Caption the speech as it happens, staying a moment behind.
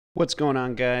What's going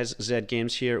on, guys? Zed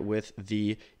Games here with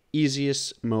the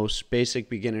easiest, most basic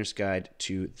beginner's guide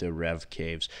to the Rev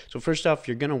Caves. So first off,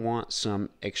 you're going to want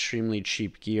some extremely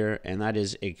cheap gear, and that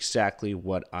is exactly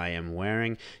what I am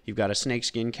wearing. You've got a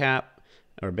snakeskin cap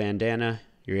or bandana,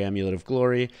 your Amulet of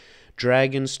Glory,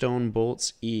 Dragonstone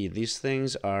Bolts E. These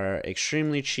things are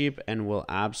extremely cheap and will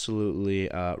absolutely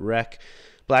wreck.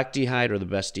 Black D'hide, or the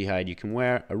best D'hide you can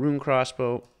wear, a rune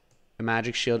crossbow, a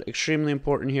magic shield. Extremely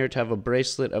important here to have a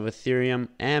bracelet of Ethereum,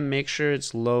 and make sure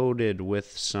it's loaded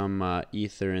with some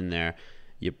ether in there.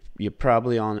 You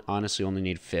probably honestly only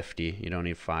need 50. You don't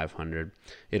need 500.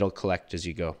 It'll collect as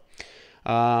you go.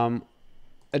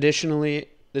 Additionally,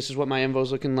 this is what my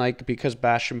invo's looking like. Because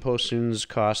Bastion potions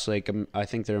cost like I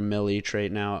think they're a mil each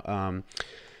right now.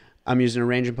 I'm using a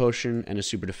ranging potion and a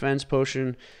super defense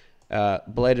potion.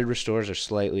 Blighted restores are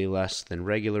slightly less than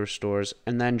regular restores,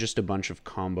 and then just a bunch of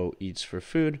combo eats for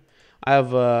food. I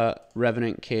have a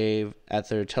Revenant cave at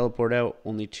their teleport out,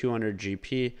 only 200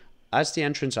 GP. That's the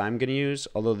entrance I'm going to use,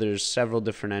 although there's several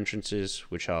different entrances,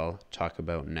 which I'll talk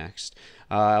about next.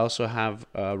 I also have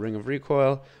a Ring of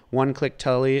Recoil, one-click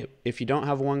telly. If you don't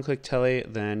have one-click telly,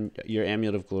 then your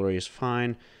Amulet of Glory is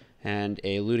fine. And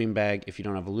a looting bag. If you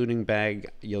don't have a looting bag,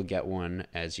 you'll get one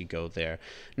as you go there.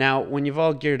 Now, when you've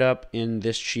all geared up in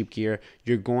this cheap gear,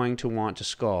 you're going to want to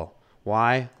skull.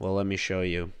 Why? Well, let me show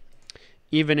you.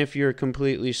 Even if you're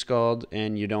completely skulled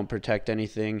and you don't protect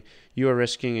anything, you are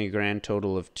risking a grand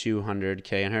total of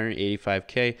 200k and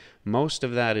 185k. Most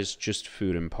of that is just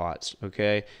food and pots,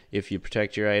 okay? If you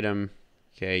protect your item,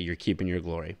 okay, you're keeping your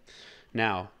glory.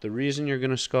 Now, the reason you're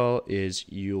going to skull is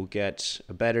you'll get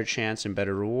a better chance and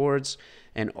better rewards.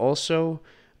 And also,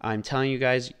 I'm telling you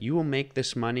guys, you will make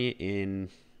this money in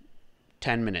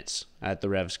 10 minutes at the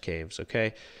Rev's Caves,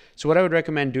 okay? So what I would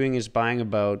recommend doing is buying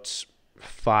about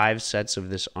 5 sets of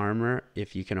this armor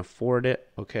if you can afford it,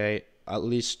 okay? At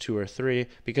least 2 or 3,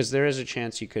 because there is a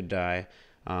chance you could die.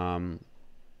 But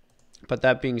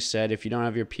that being said, if you don't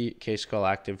have your PK skull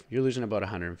active, you're losing about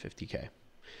 150k.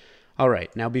 All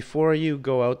right, now before you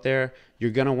go out there,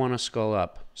 you're going to want to skull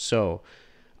up. So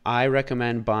I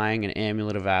recommend buying an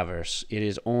Amulet of Avarice. It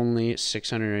is only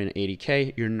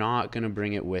 680k. You're not going to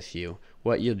bring it with you.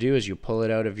 What you'll do is you pull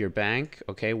it out of your bank.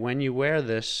 Okay, when you wear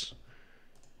this,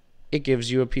 it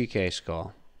gives you a PK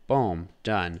skull. Boom,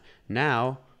 done.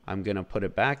 Now I'm going to put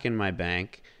it back in my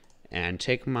bank and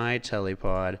take my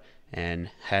telepod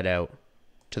and head out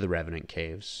to the Revenant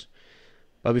Caves.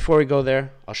 But before we go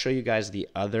there, I'll show you guys the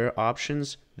other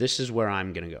options. This is where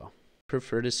I'm going to go.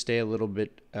 Prefer to stay a little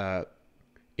bit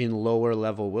in lower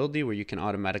level Wildy, where you can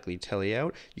automatically tele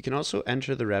out. You can also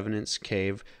enter the Revenant's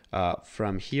cave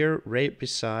from here, right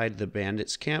beside the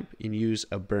bandits camp, and use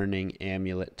a burning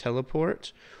amulet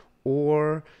teleport,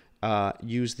 or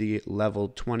use the level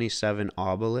 27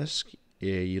 obelisk.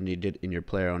 You need it in your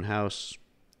player-owned house.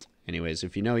 Anyways,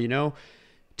 if you know, you know.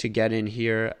 To get in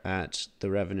here at the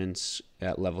Revenants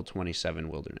at level 27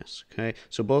 Wilderness. Okay,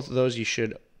 so both of those you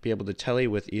should be able to tele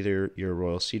with either your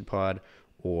Royal Seed Pod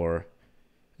or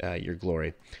your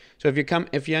Glory. So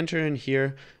if you enter in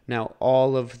here, now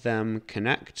all of them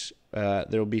connect. There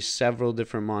will be several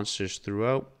different monsters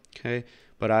throughout. Okay,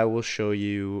 but I will show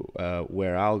you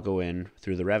where I'll go in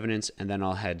through the Revenants, and then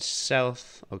I'll head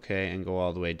south, okay, and go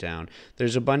all the way down.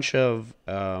 There's a bunch of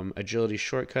agility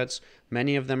shortcuts.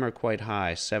 Many of them are quite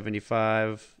high,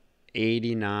 75,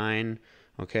 89,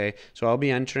 okay. So I'll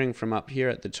be entering from up here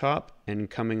at the top and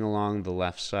coming along the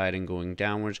left side and going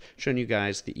downwards, showing you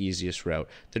guys the easiest route.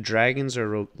 The dragons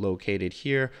are located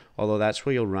here, although that's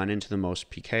where you'll run into the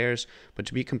most PKers. But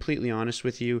to be completely honest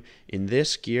with you, in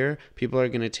this gear, people are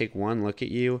going to take one look at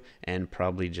you and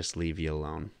probably just leave you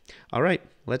alone. All right,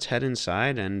 let's head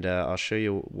inside, and I'll show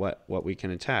you what we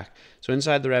can attack. So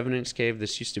inside the Revenant's Cave,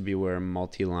 this used to be where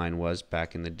multi-line was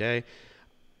back in the day.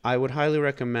 I would highly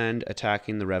recommend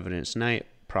attacking the Revenant's Knight,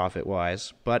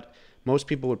 profit-wise, but most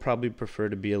people would probably prefer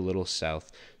to be a little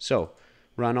south. So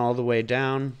run all the way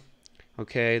down.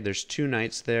 Okay, there's 2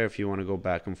 knights there if you want to go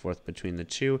back and forth between the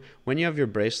 2. When you have your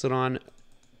bracelet on,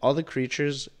 all the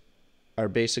creatures are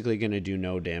basically going to do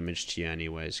no damage to you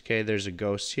anyways. Okay, there's a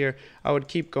ghost here. I would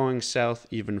keep going south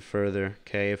even further.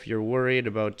 Okay, if you're worried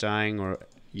about dying or,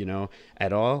 you know,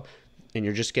 at all, and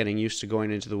you're just getting used to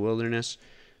going into the wilderness,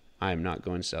 I'm not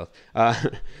going south.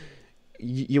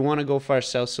 You want to go far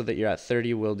south so that you're at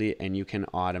 30 wildy and you can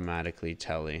automatically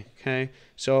tele. Okay,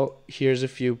 so here's a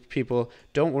few people.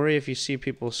 Don't worry if you see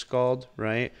people scald,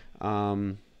 right?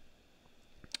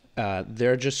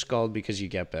 They're just scald because you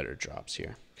get better drops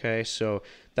here. Okay, so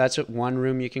that's one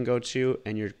room you can go to,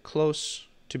 and you're close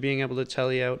to being able to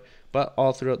tele out. But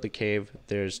all throughout the cave,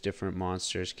 there's different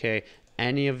monsters. Okay,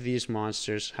 any of these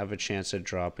monsters have a chance at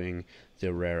dropping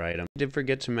the rare item. I did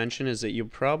forget to mention is that you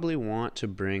probably want to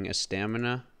bring a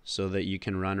stamina so that you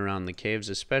can run around the caves,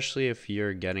 especially if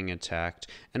you're getting attacked.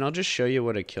 And I'll just show you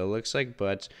what a kill looks like,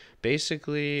 but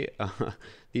basically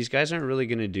these guys aren't really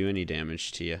going to do any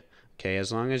damage to you. Okay,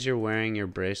 as long as you're wearing your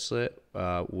bracelet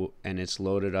and it's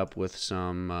loaded up with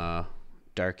some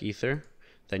dark ether,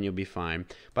 then you'll be fine.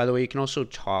 By the way, you can also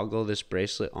toggle this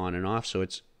bracelet on and off, so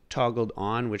it's toggled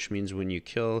on, which means when you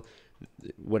kill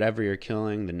whatever you're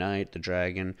killing, the knight, the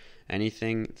dragon,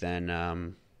 anything,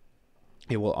 then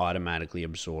it will automatically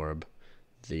absorb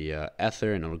the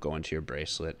ether and it'll go into your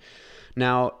bracelet.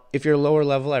 Now, if you're lower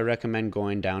level, I recommend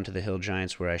going down to the hill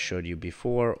giants where I showed you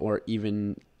before, or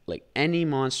even like any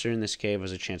monster in this cave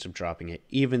has a chance of dropping it,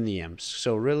 even the imps.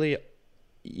 So really,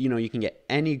 you know, you can get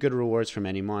any good rewards from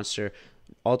any monster.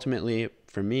 Ultimately,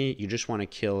 for me, you just want to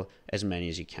kill as many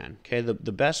as you can. Okay, the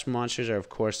best monsters are, of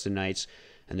course, the knights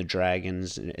and the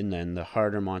dragons, and then the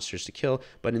harder monsters to kill.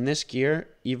 But in this gear,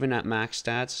 even at max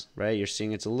stats, right, you're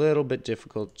seeing it's a little bit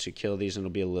difficult to kill these, and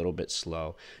it'll be a little bit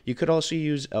slow. You could also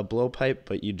use a blowpipe,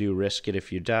 but you do risk it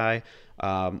if you die,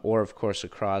 or of course a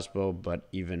crossbow, but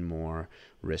even more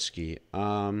risky.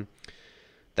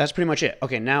 That's pretty much it.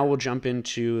 Okay, now we'll jump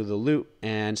into the loot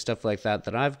and stuff like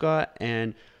that I've got,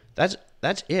 and that's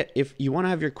it. If you want to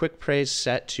have your quick praise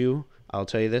set to, I'll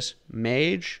tell you this,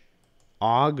 mage,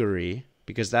 augury,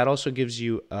 because that also gives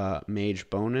you a mage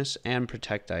bonus and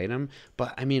protect item.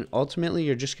 But I mean, ultimately,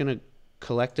 you're just gonna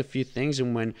collect a few things,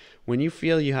 and when you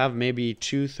feel you have maybe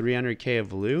 200-300k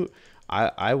of loot,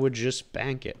 I would just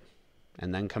bank it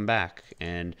and then come back.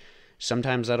 And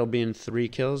sometimes that'll be in 3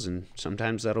 kills, and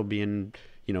sometimes that'll be in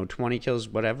 20 kills,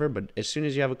 whatever. But as soon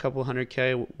as you have a couple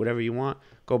 100k, whatever you want,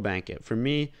 go bank it. For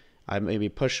me, I maybe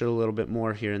push it a little bit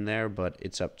more here and there, but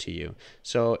it's up to you.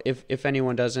 So if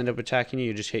anyone does end up attacking you,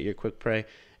 you just hit your quick prey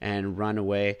and run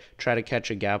away. Try to catch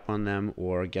a gap on them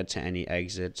or get to any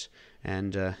exits.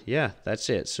 And yeah, that's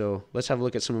it. So let's have a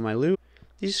look at some of my loot.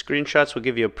 These screenshots will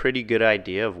give you a pretty good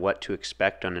idea of what to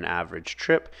expect on an average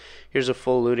trip. Here's a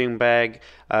full looting bag,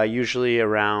 usually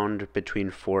around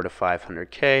between 400 to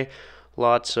 500k.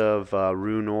 Lots of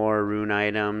rune ore, rune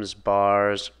items,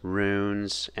 bars,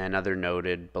 runes, and other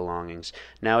noted belongings.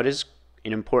 Now, it is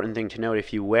an important thing to note,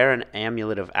 if you wear an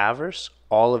amulet of avarice,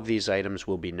 all of these items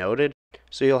will be noted.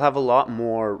 So you'll have a lot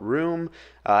more room,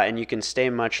 and you can stay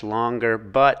much longer,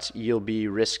 but you'll be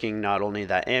risking not only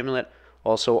that amulet,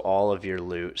 also all of your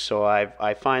loot. So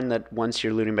I find that once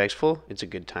your looting bag's full, it's a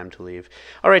good time to leave.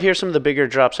 All right, here's some of the bigger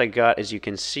drops I got, as you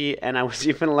can see, and I was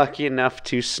even lucky enough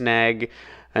to snag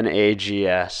an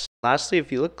AGS. Lastly, if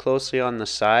you look closely on the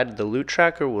side, the loot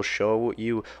tracker will show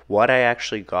you what I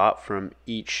actually got from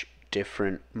each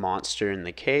different monster in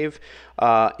the cave.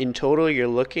 In total, you're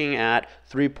looking at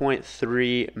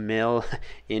 3.3 mil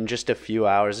in just a few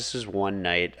hours. This is one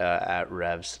night at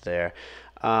Revs there.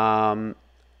 I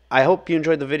hope you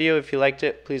enjoyed the video. If you liked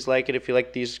it, please like it. If you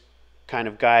like these kind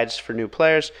of guides for new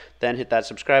players, then hit that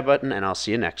subscribe button, and I'll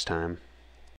see you next time.